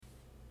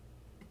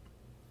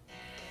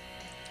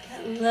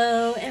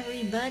Hello,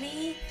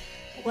 everybody.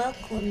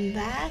 Welcome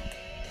back.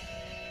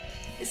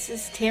 This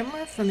is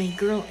Tamara from A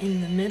Girl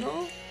in the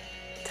Middle,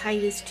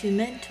 Titus to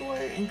mentor,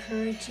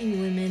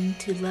 encouraging women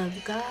to love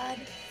God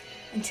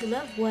and to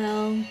love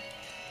well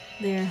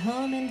their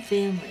home and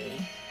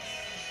family.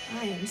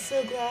 I am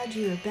so glad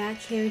you are back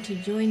here to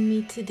join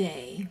me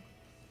today.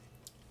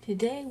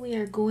 Today we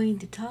are going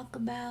to talk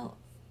about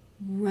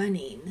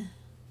running.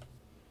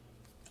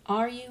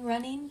 Are you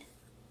running?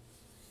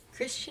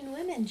 Christian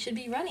women should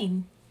be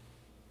running.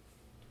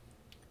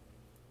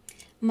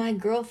 My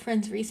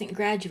girlfriend's recent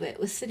graduate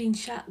was sitting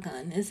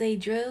shotgun as they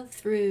drove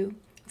through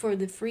for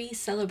the free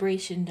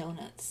celebration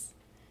donuts.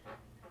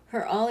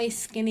 Her always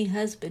skinny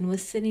husband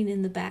was sitting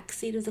in the back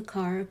seat of the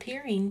car,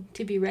 appearing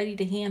to be ready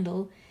to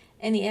handle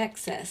any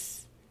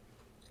excess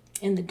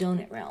in the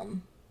donut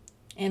realm,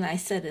 and I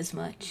said as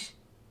much.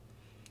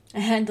 I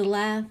had to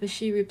laugh as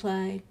she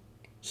replied,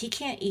 "He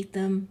can't eat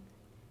them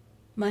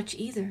much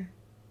either."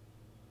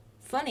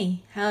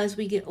 Funny how as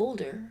we get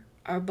older,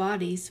 our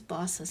bodies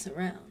boss us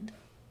around.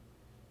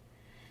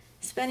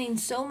 Spending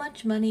so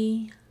much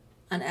money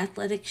on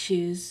athletic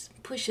shoes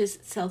pushes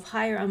itself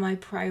higher on my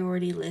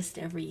priority list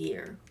every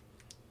year,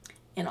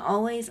 and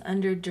always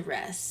under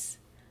duress.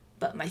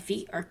 But my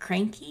feet are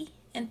cranky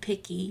and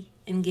picky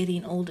and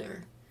getting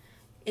older.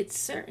 It's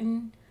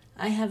certain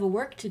I have a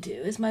work to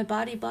do as my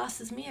body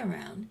bosses me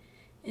around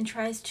and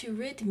tries to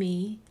rid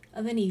me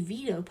of any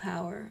veto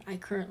power I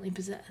currently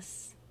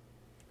possess.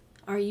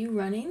 Are you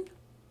running?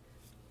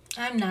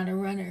 I'm not a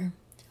runner.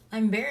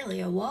 I'm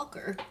barely a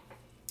walker.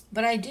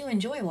 But I do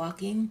enjoy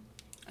walking.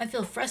 I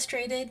feel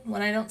frustrated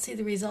when I don't see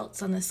the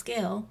results on the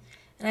scale,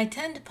 and I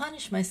tend to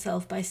punish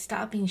myself by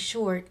stopping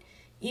short,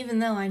 even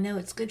though I know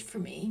it's good for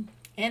me,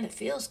 and it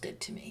feels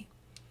good to me.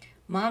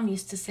 Mom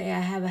used to say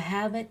I have a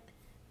habit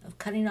of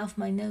cutting off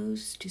my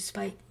nose to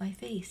spite my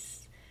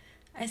face.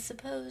 I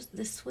suppose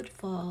this would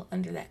fall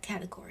under that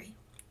category.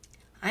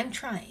 I'm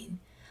trying.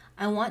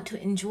 I want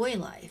to enjoy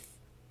life,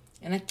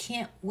 and I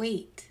can't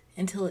wait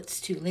until it's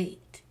too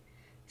late.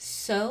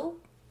 So,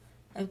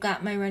 I've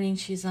got my running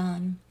shoes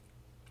on.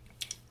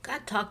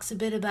 God talks a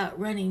bit about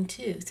running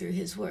too through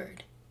His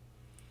Word.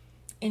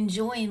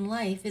 Enjoying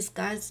life is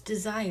God's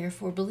desire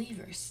for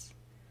believers.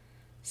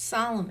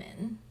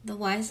 Solomon, the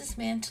wisest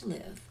man to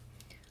live,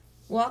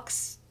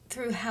 walks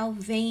through how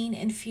vain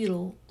and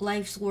futile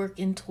life's work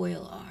and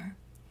toil are,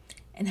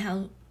 and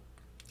how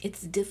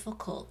it's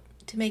difficult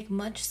to make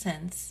much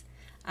sense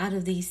out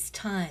of these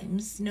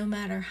times, no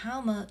matter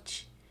how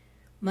much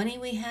money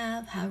we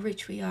have, how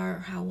rich we are, or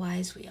how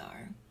wise we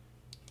are.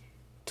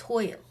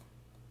 Toil,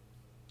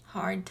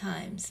 hard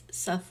times,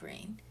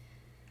 suffering.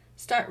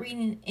 Start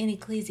reading in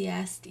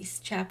Ecclesiastes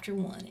chapter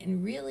 1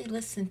 and really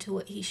listen to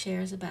what he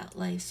shares about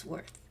life's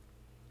worth.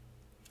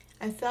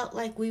 I felt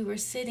like we were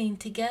sitting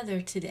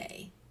together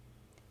today,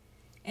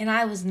 and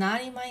I was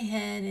nodding my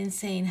head and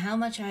saying how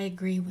much I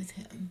agree with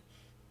him.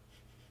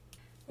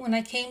 When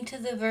I came to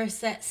the verse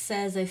that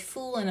says a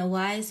fool and a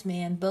wise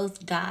man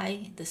both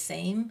die the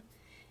same,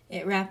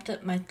 it wrapped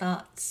up my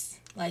thoughts.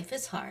 Life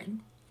is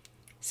hard.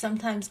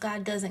 Sometimes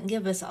God doesn't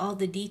give us all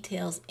the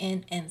details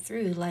in and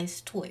through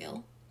life's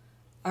toil,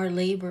 our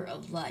labor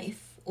of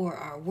life, or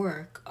our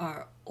work,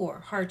 or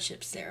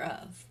hardships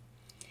thereof.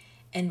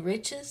 And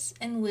riches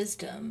and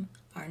wisdom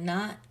are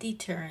not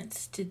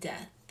deterrents to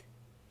death.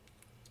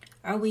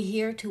 Are we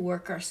here to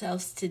work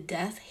ourselves to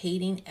death,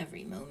 hating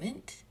every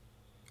moment?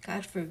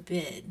 God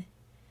forbid.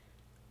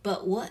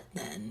 But what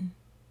then?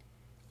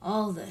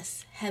 All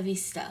this heavy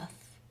stuff.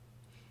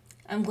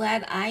 I'm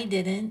glad I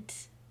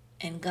didn't,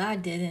 and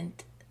God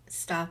didn't,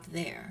 stop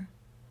there.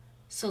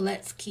 So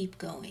let's keep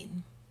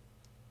going.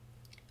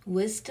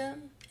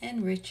 Wisdom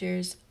and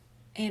riches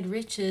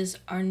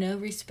are no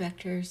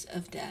respecters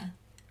of death.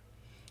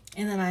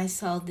 And then I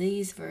saw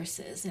these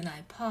verses and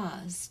I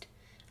paused.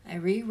 I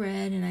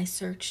reread and I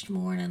searched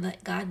more and I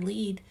let God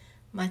lead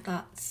my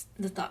thoughts,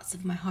 the thoughts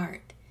of my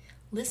heart.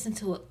 Listen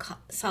to what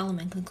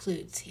Solomon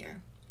concludes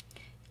here.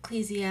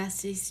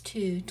 Ecclesiastes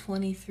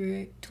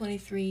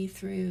 2:23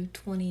 through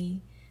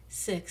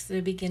 26, the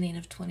beginning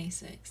of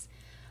 26.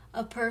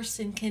 A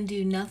person can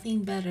do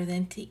nothing better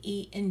than to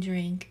eat and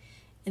drink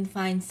and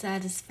find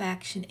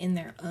satisfaction in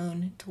their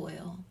own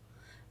toil.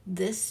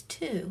 This,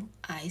 too,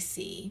 I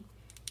see,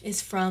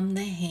 is from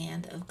the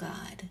hand of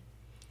God.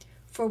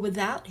 For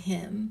without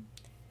him,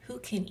 who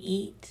can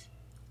eat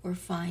or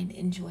find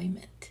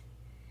enjoyment?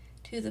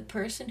 To the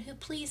person who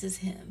pleases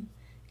him,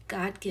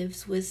 God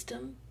gives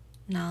wisdom,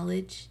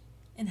 knowledge,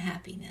 and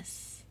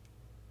happiness.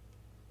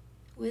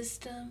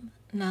 Wisdom,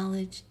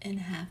 knowledge, and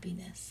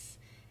happiness.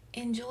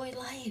 Enjoy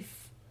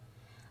life.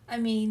 I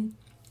mean,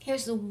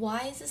 here's the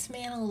wisest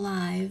man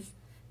alive,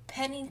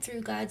 penning through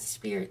God's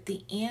Spirit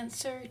the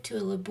answer to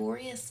a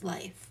laborious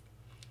life.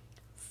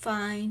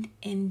 Find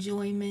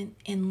enjoyment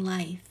in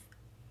life.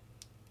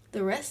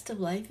 The rest of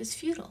life is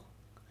futile.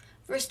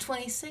 Verse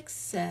 26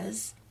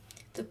 says,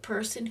 the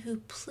person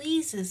who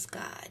pleases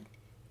God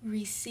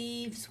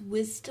receives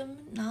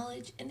wisdom,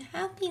 knowledge, and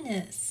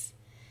happiness.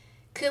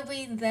 Could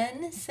we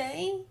then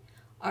say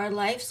our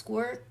life's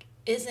work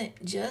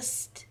isn't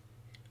just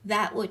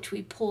that which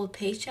we pull a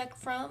paycheck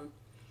from,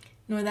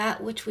 nor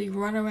that which we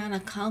run around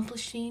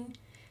accomplishing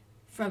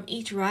from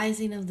each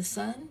rising of the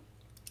sun,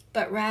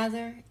 but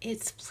rather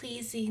it's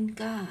pleasing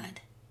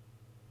God.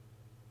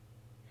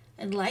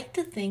 I'd like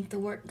to think the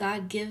work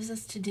God gives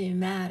us to do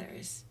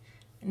matters,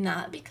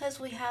 not because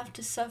we have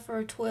to suffer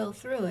or toil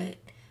through it,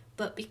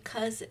 but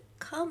because it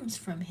comes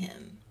from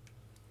Him.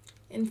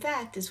 In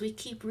fact, as we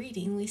keep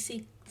reading, we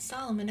see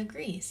Solomon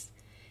agrees.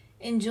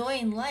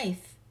 Enjoying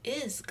life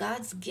is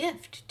God's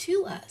gift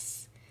to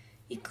us.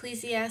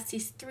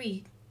 Ecclesiastes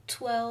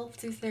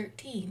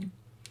 3:12-13.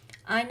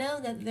 I know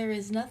that there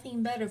is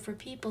nothing better for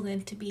people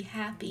than to be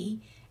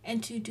happy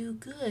and to do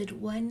good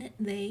while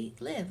they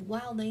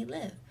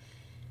live,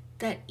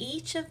 that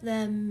each of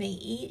them may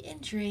eat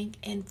and drink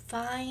and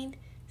find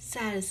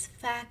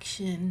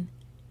satisfaction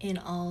in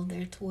all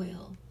their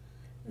toil.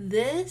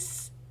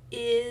 This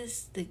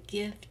is the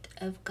gift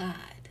of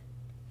God.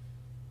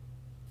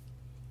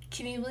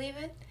 Can you believe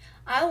it?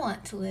 I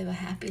want to live a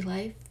happy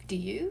life. Do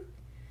you?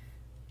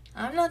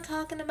 I'm not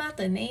talking about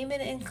the name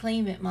it and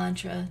claim it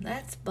mantra.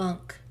 That's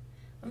bunk.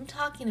 I'm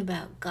talking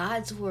about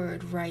God's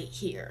word right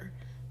here.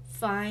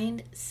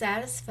 Find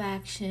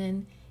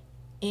satisfaction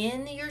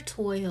in your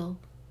toil.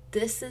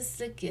 This is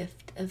the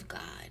gift of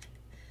God.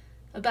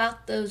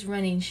 About those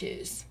running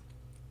shoes.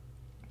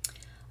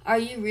 Are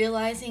you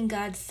realizing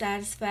God's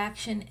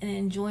satisfaction and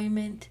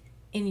enjoyment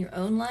in your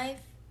own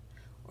life?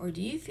 Or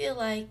do you feel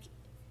like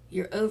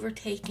you're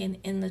overtaken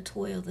in the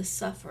toil, the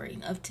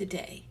suffering of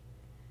today?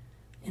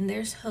 And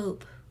there's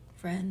hope,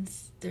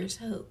 friends. There's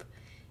hope.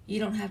 You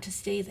don't have to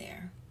stay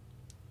there.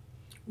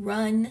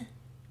 Run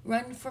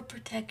for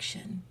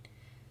protection.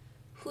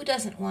 Who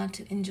doesn't want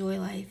to enjoy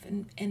life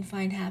and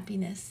find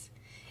happiness?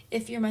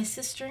 If you're my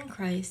sister in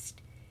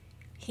Christ,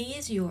 He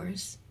is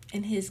yours,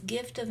 and His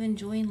gift of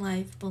enjoying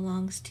life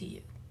belongs to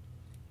you.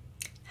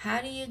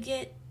 How do you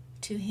get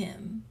to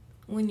Him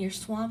when you're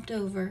swamped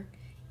over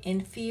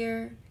in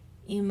fear,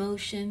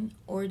 emotion,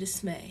 or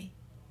dismay?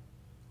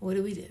 What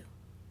do?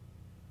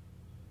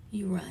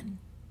 You run.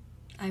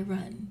 I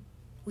run.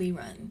 We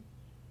run.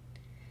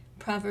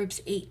 Proverbs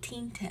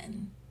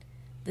 18:10.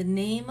 The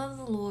name of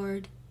the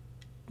Lord,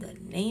 the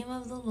name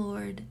of the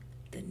Lord,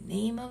 the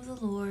name of the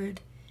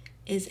Lord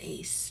is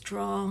a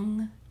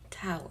strong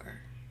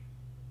tower.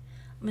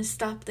 I'm going to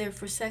stop there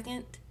for a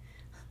second.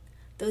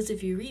 Those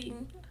of you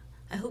reading,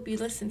 I hope you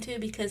listen too,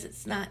 because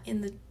it's not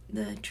in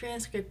the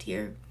transcript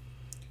here.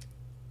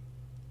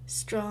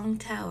 Strong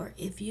tower.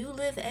 If you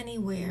live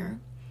anywhere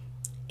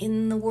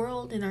in the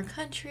world, in our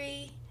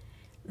country,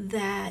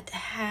 that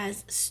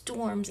has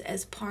storms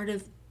as part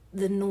of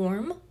the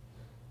norm,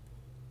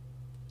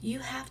 you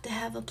have to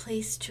have a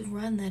place to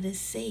run that is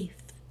safe.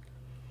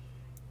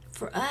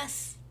 For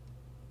us,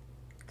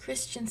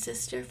 Christian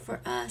sister,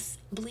 for us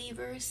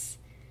believers,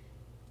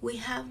 we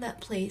have that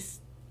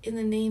place in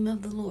the name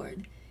of the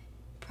Lord.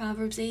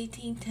 Proverbs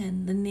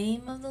 18:10, the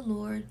name of the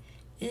Lord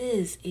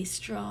is a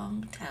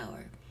strong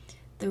tower.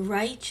 The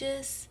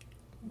righteous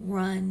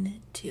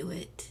run to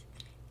it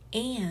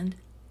and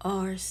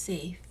are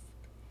safe.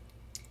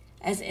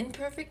 As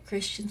imperfect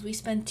Christians, we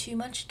spend too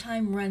much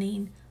time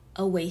running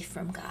away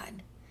from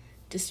God.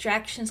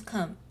 Distractions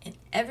come in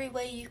every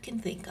way you can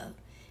think of.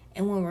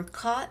 And when we're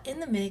caught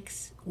in the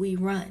mix, we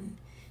run.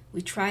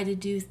 We try to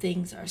do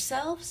things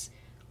ourselves.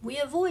 We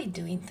avoid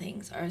doing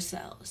things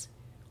ourselves.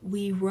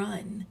 We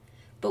run.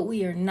 But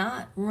we are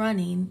not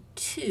running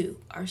to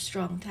our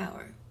strong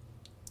tower.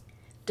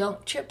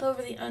 Don't trip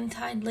over the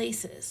untied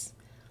laces.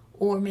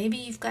 Or maybe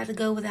you've got to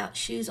go without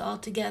shoes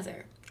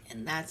altogether.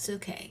 And that's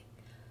okay.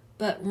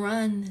 But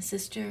run,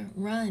 sister,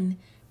 run.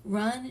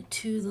 Run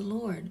to the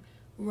Lord.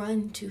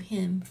 Run to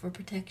Him for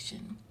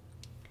protection.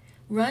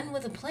 Run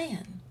with a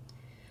plan.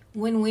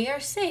 When we are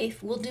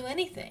safe, we'll do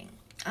anything.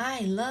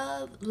 I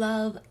love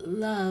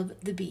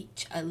the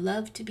beach. I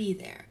love to be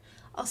there.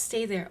 I'll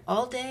stay there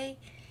all day,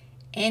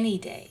 any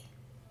day,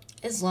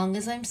 as long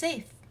as I'm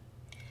safe.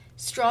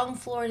 Strong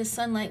Florida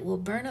sunlight will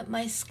burn up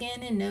my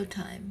skin in no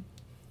time.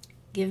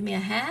 Give me a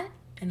hat,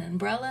 an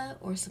umbrella,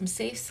 or some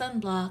safe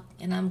sunblock,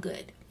 and I'm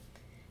good.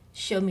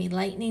 Show me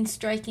lightning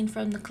striking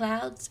from the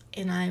clouds,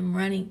 and I'm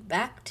running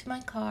back to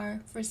my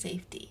car for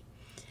safety.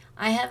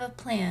 I have a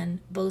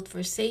plan both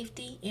for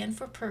safety and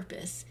for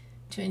purpose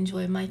to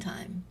enjoy my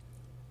time.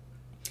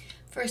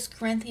 1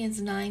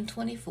 Corinthians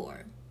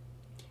 9:24.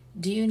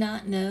 Do you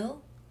not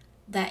know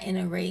that in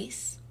a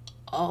race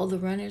all the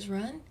runners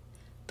run,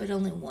 but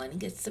only one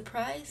gets the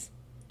prize?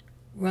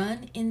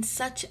 Run in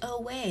such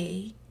a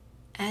way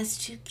as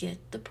to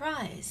get the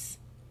prize.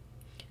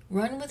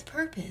 Run with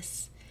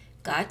purpose.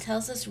 God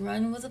tells us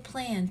run with a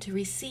plan to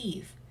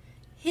receive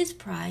His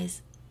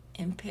prize,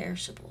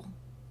 imperishable.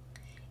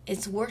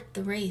 It's worth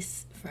the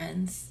race,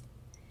 friends.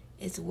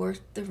 It's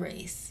worth the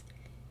race.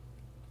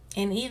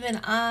 And even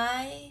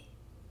I,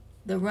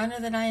 the runner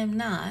that I am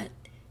not,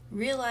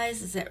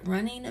 realizes that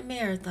running a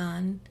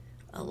marathon,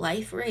 a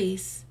life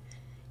race,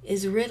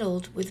 is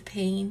riddled with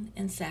pain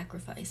and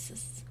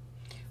sacrifices.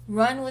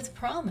 Run with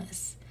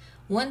promise.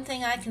 One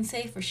thing I can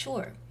say for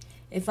sure,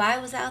 If I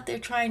was out there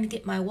trying to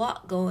get my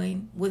walk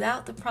going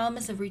without the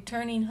promise of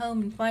returning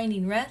home and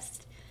finding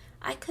rest,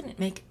 I couldn't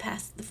make it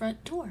past the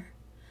front door.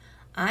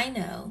 I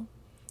know,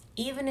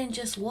 even in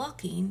just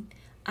walking,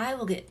 I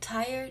will get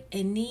tired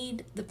and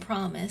need the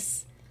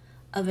promise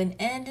of an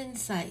end in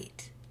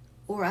sight,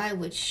 or I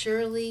would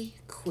surely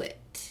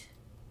quit.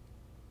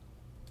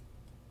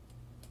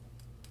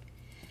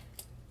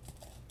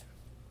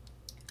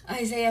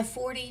 Isaiah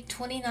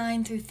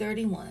 40:29 through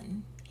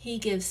 31. He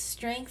gives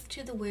strength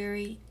to the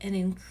weary and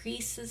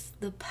increases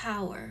the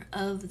power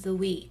of the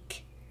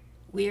weak.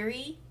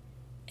 Weary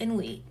and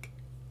weak,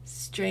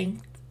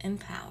 strength and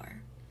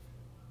power.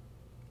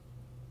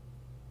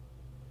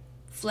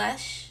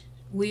 Flesh,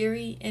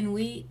 weary and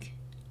weak,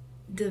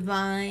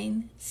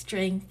 divine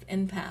strength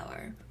and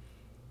power.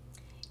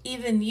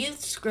 Even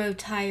youths grow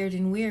tired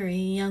and weary,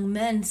 young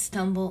men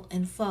stumble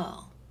and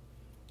fall.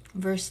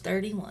 Verse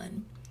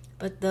 31.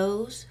 But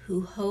those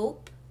who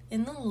hope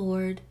in the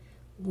Lord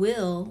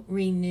will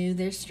renew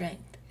their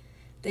strength.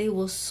 They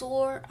will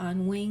soar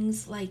on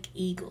wings like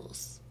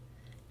eagles.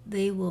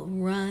 They will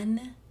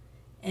run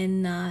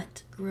and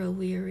not grow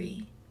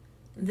weary.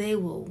 They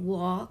will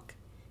walk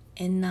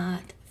and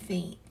not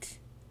faint.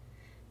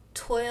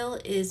 Toil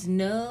is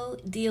no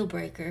deal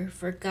breaker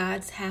for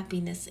God's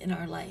happiness in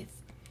our life.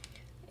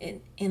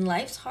 In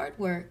life's hard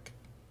work,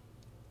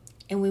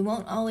 and we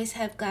won't always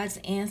have God's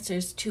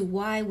answers to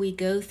why we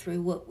go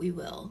through what we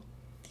will.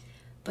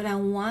 But I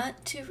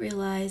want to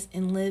realize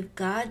and live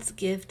God's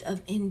gift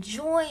of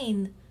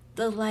enjoying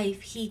the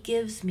life He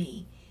gives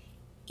me,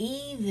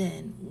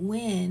 even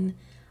when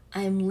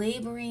I'm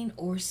laboring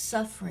or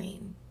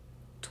suffering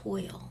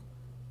toil.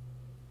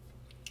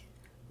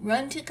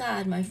 Run to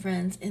God, my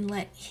friends, and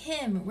let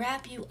Him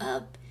wrap you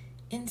up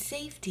in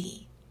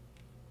safety.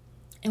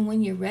 And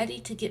when you're ready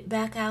to get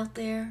back out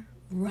there,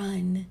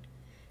 run.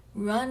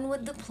 Run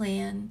with the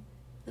plan,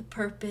 the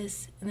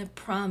purpose, and the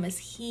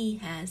promise He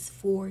has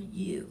for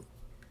you.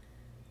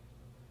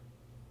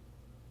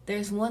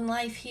 There's one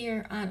life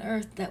here on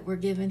earth that we're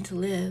given to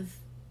live.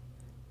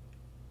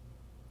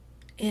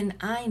 And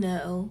I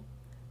know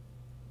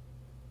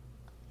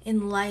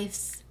in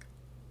life's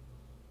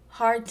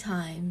hard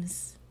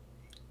times,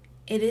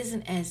 it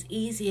isn't as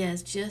easy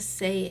as just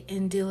say it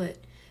and do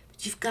it.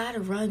 But you've got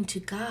to run to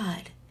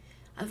God.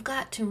 I've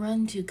got to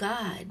run to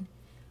God.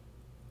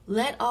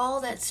 Let all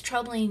that's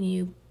troubling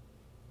you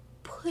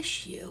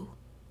push you.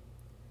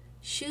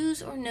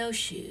 Shoes or no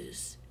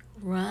shoes,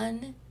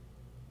 run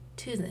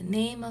to the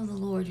name of the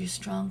Lord, your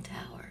strong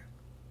tower.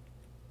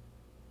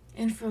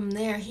 And from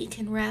there, He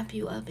can wrap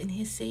you up in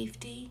His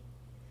safety.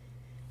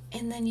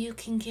 And then you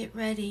can get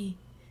ready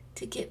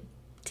to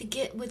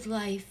get with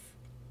life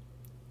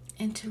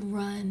and to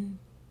run,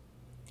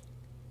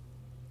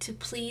 to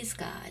please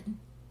God,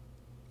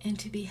 and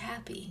to be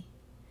happy.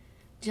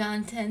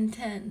 John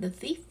 10:10, the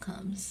thief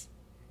comes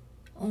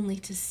only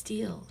to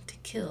steal, to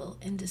kill,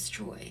 and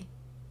destroy.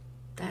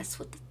 That's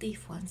what the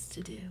thief wants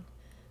to do.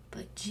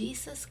 But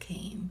Jesus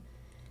came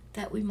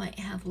that we might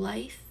have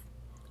life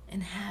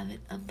and have it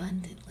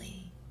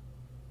abundantly.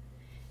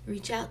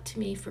 Reach out to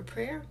me for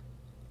prayer,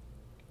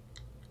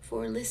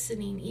 for a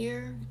listening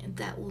ear, and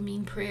that will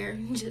mean prayer,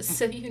 just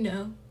so you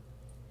know.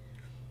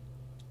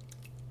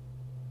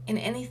 And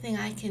anything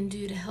I can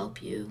do to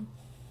help you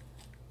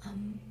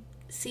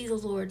see the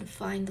Lord,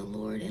 find the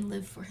Lord, and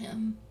live for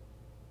Him.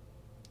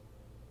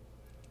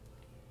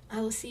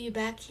 I will see you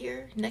back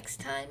here next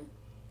time.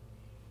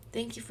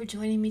 Thank you for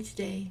joining me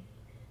today.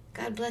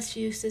 God bless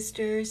you,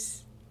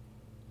 sisters.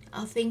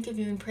 I'll think of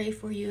you and pray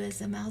for you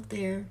as I'm out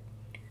there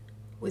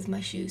with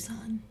my shoes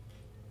on,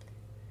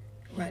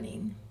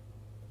 running.